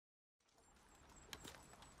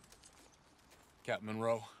Captain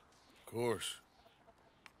Monroe. Of course.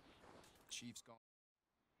 Chief's gone.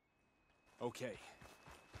 Okay.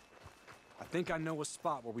 I think I know a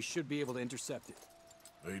spot where we should be able to intercept it.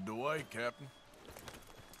 Lead the way, Captain.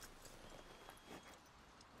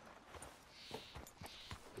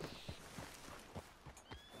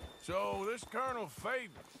 So, this Colonel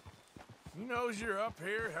Thieves, he knows you're up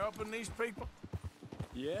here helping these people?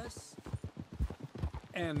 Yes.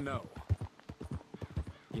 And no.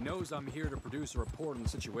 He knows I'm here to produce a report on the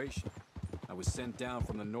situation. I was sent down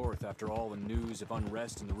from the north after all the news of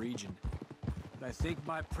unrest in the region. But I think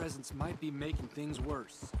my presence might be making things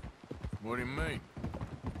worse. What do you mean?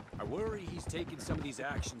 I worry he's taking some of these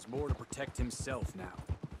actions more to protect himself now.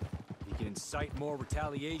 If he can incite more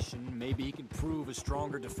retaliation, maybe he can prove a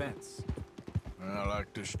stronger defense.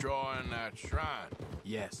 Like destroying that shrine.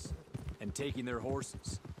 Yes, and taking their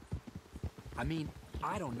horses. I mean,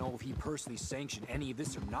 I don't know if he personally sanctioned any of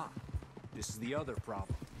this or not. This is the other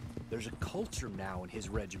problem. There's a culture now in his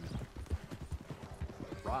regiment.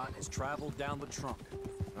 Rot has traveled down the trunk.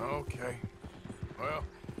 Okay. Well,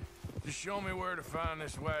 just show me where to find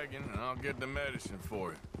this wagon, and I'll get the medicine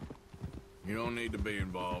for you. You don't need to be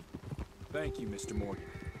involved. Thank you, Mr. Morgan.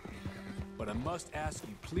 But I must ask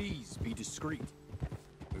you, please be discreet.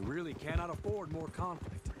 We really cannot afford more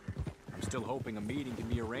conflict. I'm still hoping a meeting can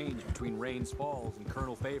be arranged between Rains Falls and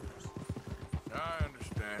Colonel Favors. I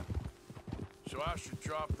understand. So I should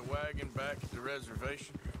drop the wagon back at the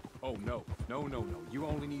reservation? Oh, no. No. You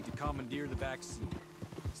only need to commandeer the back seat.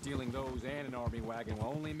 Stealing those and an army wagon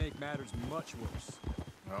will only make matters much worse.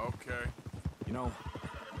 Okay. You know,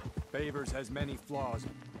 Favors has many flaws,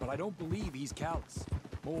 but I don't believe he's callous.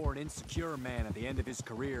 More an insecure man at the end of his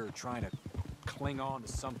career trying to cling on to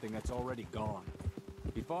something that's already gone.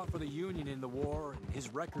 He fought for the Union in the war, and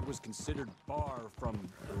his record was considered far from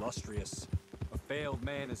illustrious. A failed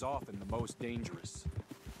man is often the most dangerous.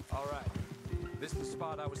 All right, this is the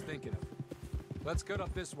spot I was thinking of. Let's get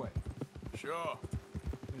up this way. Sure.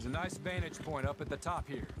 There's a nice vantage point up at the top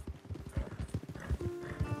here.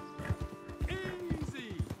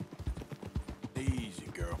 Easy! Easy,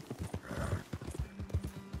 girl.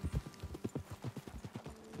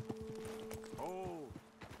 Oh,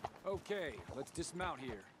 okay, let's dismount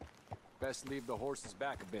here. Best leave the horses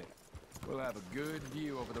back a bit. We'll have a good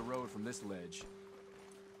view over the road from this ledge.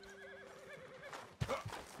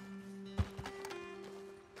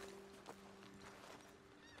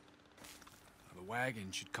 The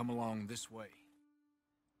wagon should come along this way.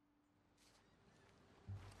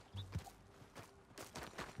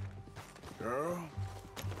 Girl.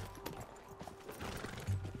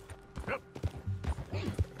 Yep.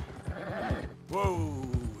 Whoa,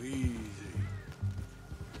 easy.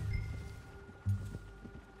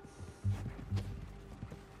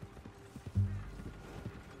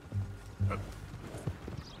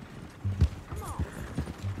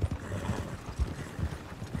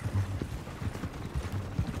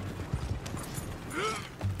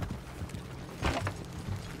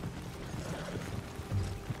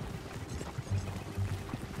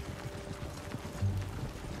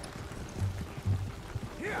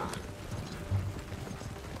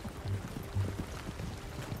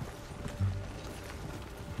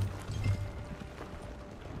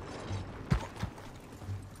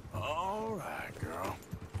 All right, girl.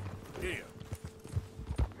 Here.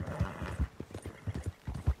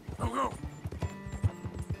 Go.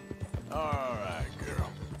 All right,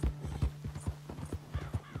 girl.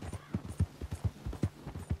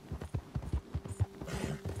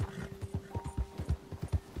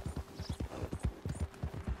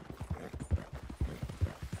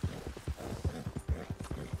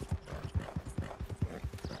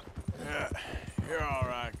 Yeah, you're all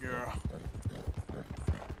right, girl.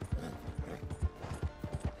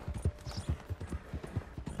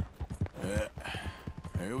 Yeah,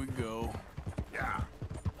 here we go. Yeah.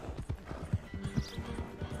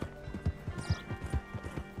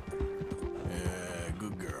 Yeah,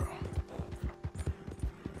 good girl.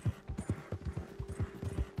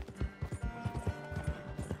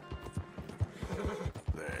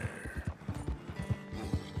 There.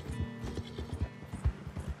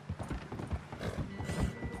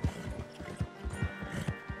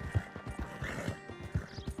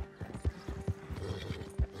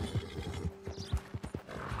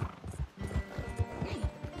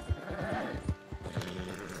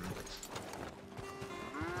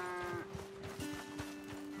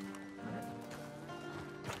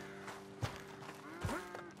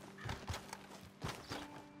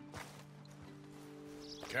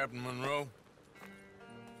 Captain Monroe?